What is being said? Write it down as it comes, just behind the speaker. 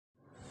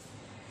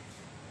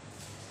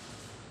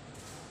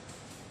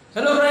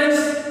Hello friends,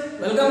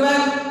 welcome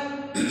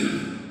back.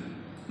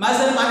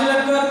 Myself Anil.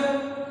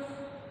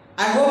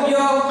 I hope you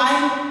are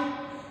fine.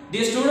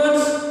 Dear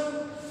students,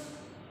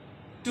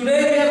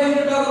 today we are going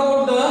to talk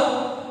about the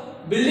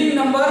building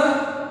number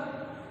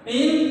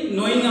in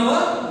knowing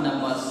our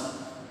numbers.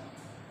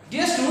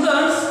 Dear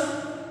students,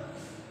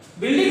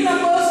 building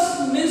numbers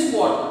means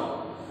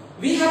what?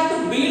 We have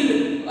to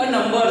build a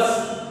numbers.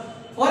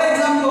 For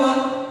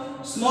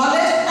example,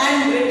 smallest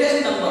and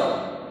greatest number.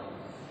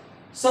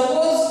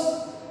 Suppose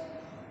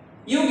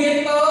you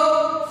get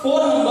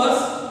 4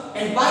 numbers,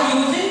 and by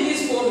using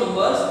these 4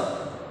 numbers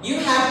you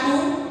have to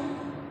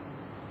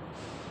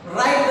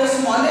write the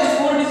smallest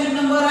 4 digit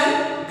number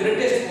and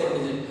greatest 4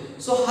 digit.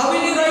 So how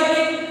will you write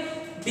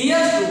it? Dear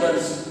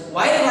students,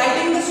 while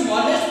writing the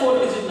smallest 4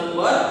 digit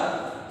number,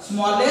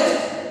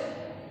 smallest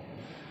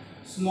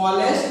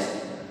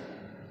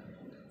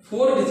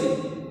 4 digit,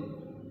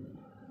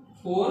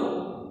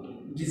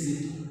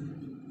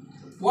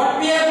 what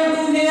we have to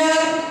do here?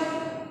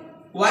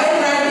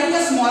 While writing the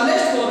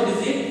smallest 4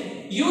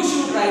 digit, you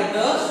should write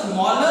the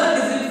smaller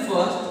digit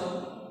first.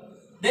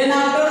 Then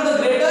after the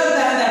greater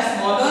than that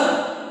smaller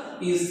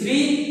is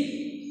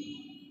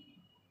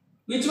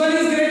 3. Which one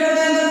is greater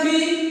than the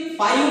 3?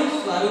 5.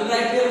 So I will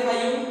write here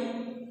 5.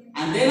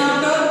 And then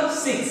after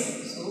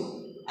 6. So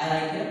I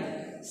write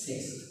here 6.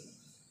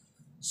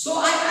 So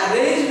I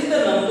arranged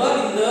the number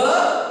in the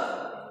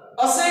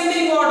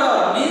ascending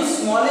order, means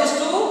smallest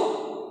to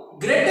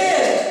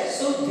greatest.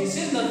 So this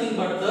is nothing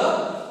but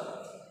the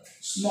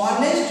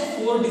smallest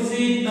 4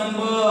 digit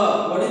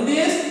number. What is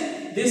this?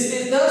 This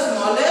is the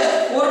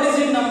smallest 4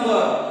 digit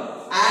number.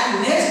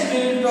 And next we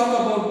will talk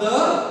about the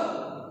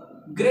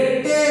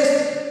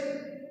greatest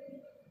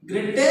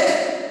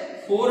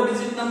 4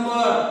 digit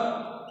number.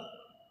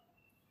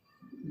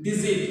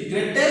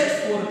 Greatest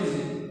 4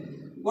 digit.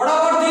 What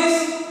about this?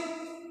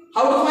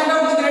 How to find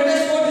out the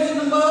greatest 4 digit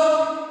number?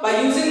 By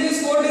using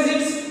these 4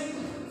 digits.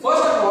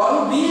 First of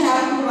all, we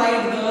have to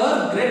write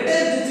the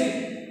greatest digit.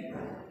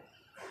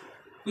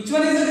 Which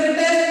one is the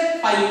greatest?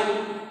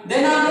 5.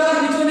 Then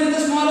after, which one is the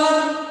smaller?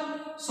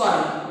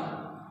 Sorry.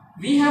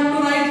 We have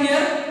to write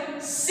here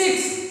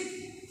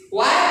 6.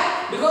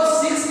 Why?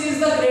 Because 6 is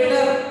the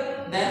greater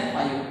than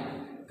 5.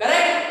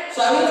 Correct?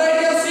 So I will write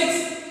here 6.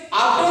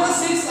 After the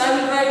 6, I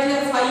will write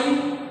here 5.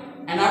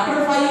 And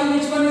after 5,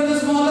 which one is the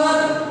smaller?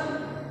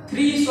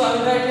 3. So I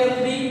will write here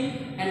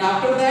 3. And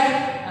after that,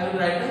 I will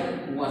write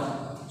here 1.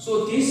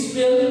 So this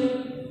will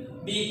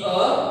be a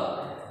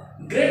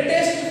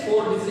greatest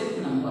 4 digit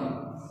number.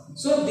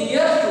 So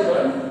dear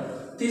student,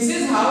 this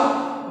is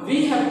how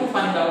we have to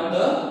find out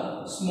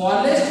the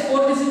smallest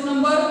 4 digit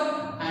number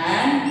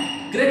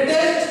and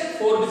greatest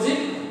 4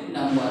 digit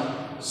number.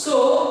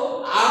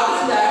 So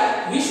after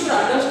that, we should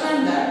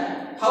understand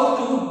that how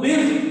to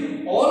build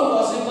all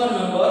possible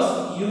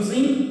numbers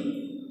using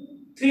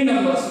 3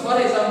 numbers. For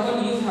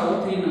example, you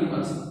have 3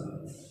 numbers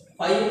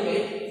 5,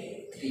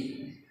 8,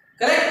 3.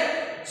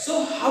 Correct?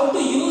 So how to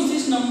use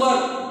this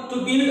number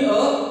to build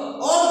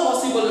all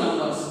possible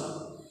numbers?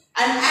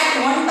 And at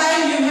one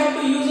time you have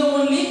to use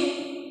only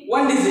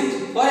 1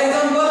 digit. For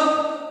example,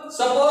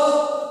 suppose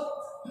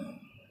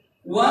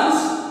ones,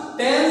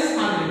 tens,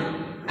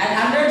 100. At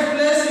 100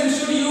 place you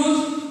should use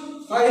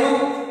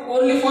 5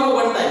 only for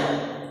one time.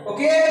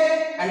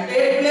 Okay? And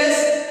 10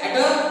 place at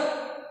a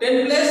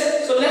 10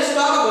 place. So let's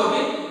talk about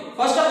it.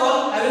 First of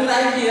all, I will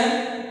write here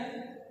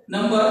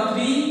number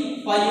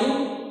 3,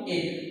 5,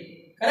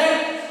 8.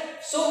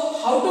 Correct? So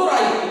how to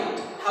write it?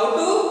 How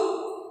to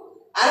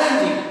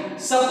arrange it?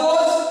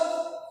 Suppose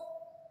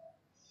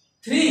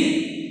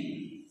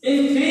 3.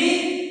 In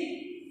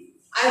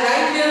 3, I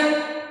write here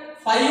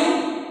 5,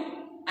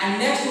 and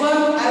next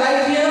one I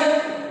write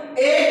here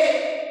 8,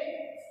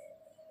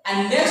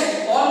 and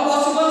next all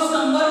possible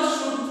numbers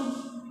should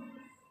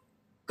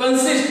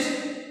consist.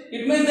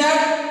 It means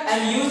that I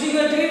am using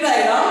a tree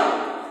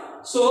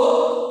diagram.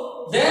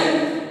 So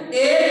then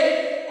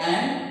 8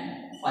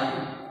 and 5.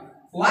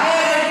 Why I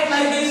write it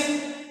like this?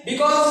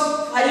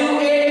 Because 5,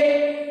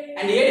 8,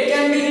 and 8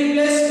 can be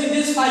replaced with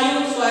this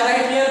 5. So I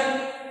write here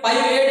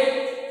 5, 8.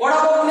 What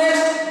about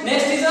next?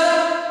 Next is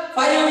a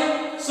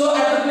 5. So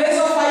at the place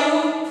of 5,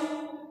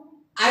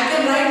 I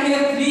can write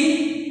here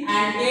 3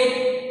 and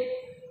 8.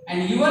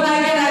 And even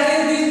I can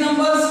arrange these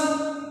numbers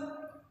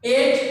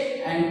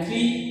 8 and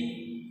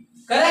 3.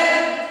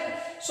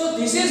 Correct? So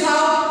this is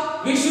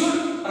how we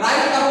should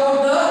write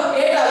about the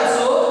 8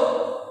 also.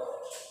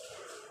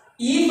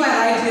 If I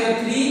write here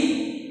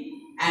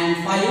 3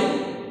 and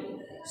 5,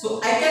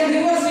 so I can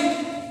reverse it.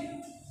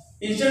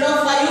 Instead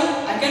of 5,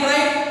 I can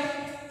write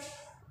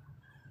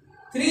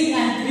 3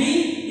 and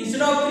 3.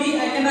 Instead of 3,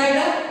 I can write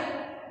a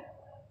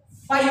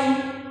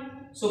 5.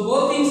 So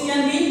both things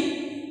can be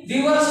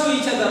reversed to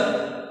each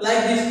other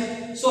like this.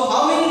 So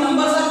how many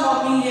numbers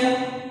are forming here?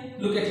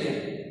 Look at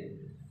here.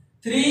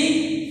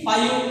 3,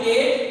 5,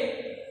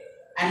 8.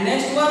 And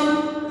next one,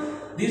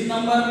 this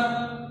number,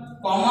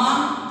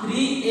 comma,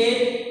 3,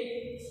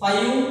 8,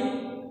 5.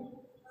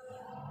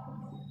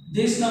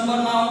 This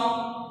number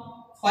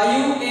now,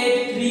 5,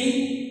 8,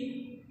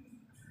 3.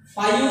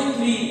 5,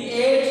 3,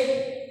 8,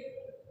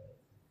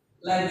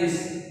 like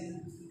this.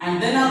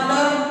 And then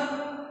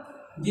after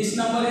this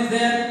number is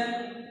there,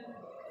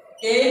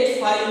 8,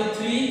 5,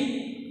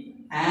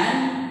 3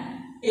 and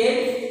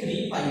 8,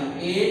 3, 5,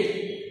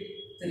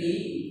 8,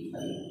 3,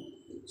 5.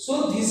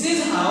 So this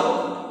is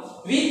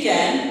how we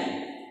can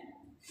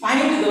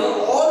find the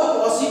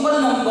all possible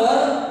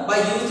number by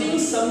using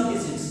some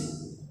digits.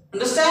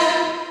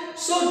 Understand?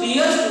 So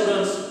dear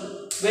students,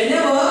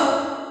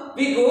 whenever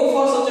we go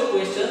for such a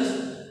questions,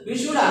 we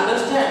should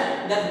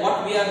understand that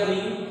what we are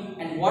doing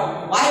and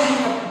why we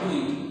have to do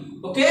it.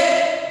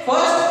 Okay?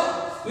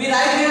 First, we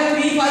write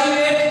here 3, 5,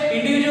 8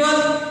 individual.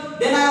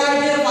 Then I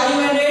write here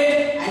 5 and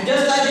 8 and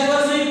just I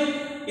reverse it.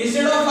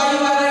 Instead of 5 I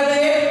write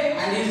 8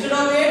 and instead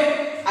of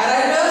 8 I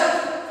write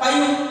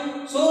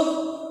 5. So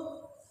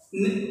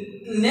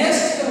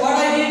next what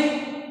I did,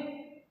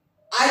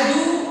 I do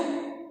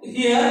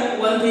here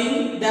one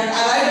thing that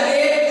I write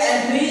 8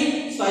 and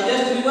 3. So I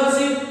just reverse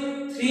it,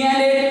 3 and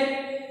 8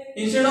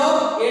 instead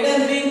of 8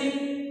 and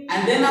 3.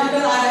 And then after I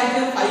write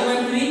here 5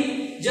 and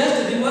 3,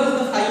 just reverse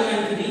the 5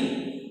 and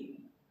 3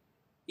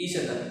 each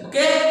other.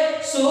 Okay?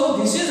 So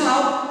this is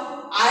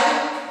how I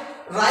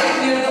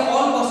write here the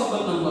all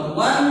possible number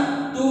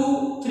 1,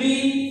 2,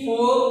 3,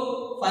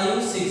 4,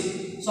 5,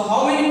 6. So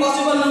how many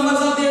possible numbers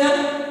are there?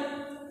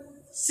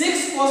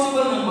 6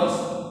 possible numbers.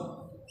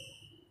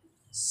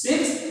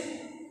 6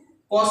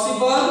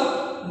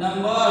 possible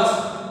numbers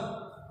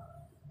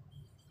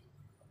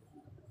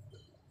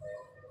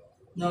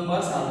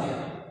are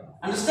there.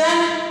 Understand?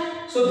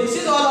 So this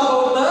is all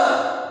about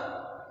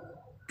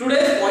the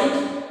today's point.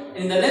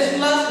 In the next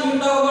class we will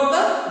talk about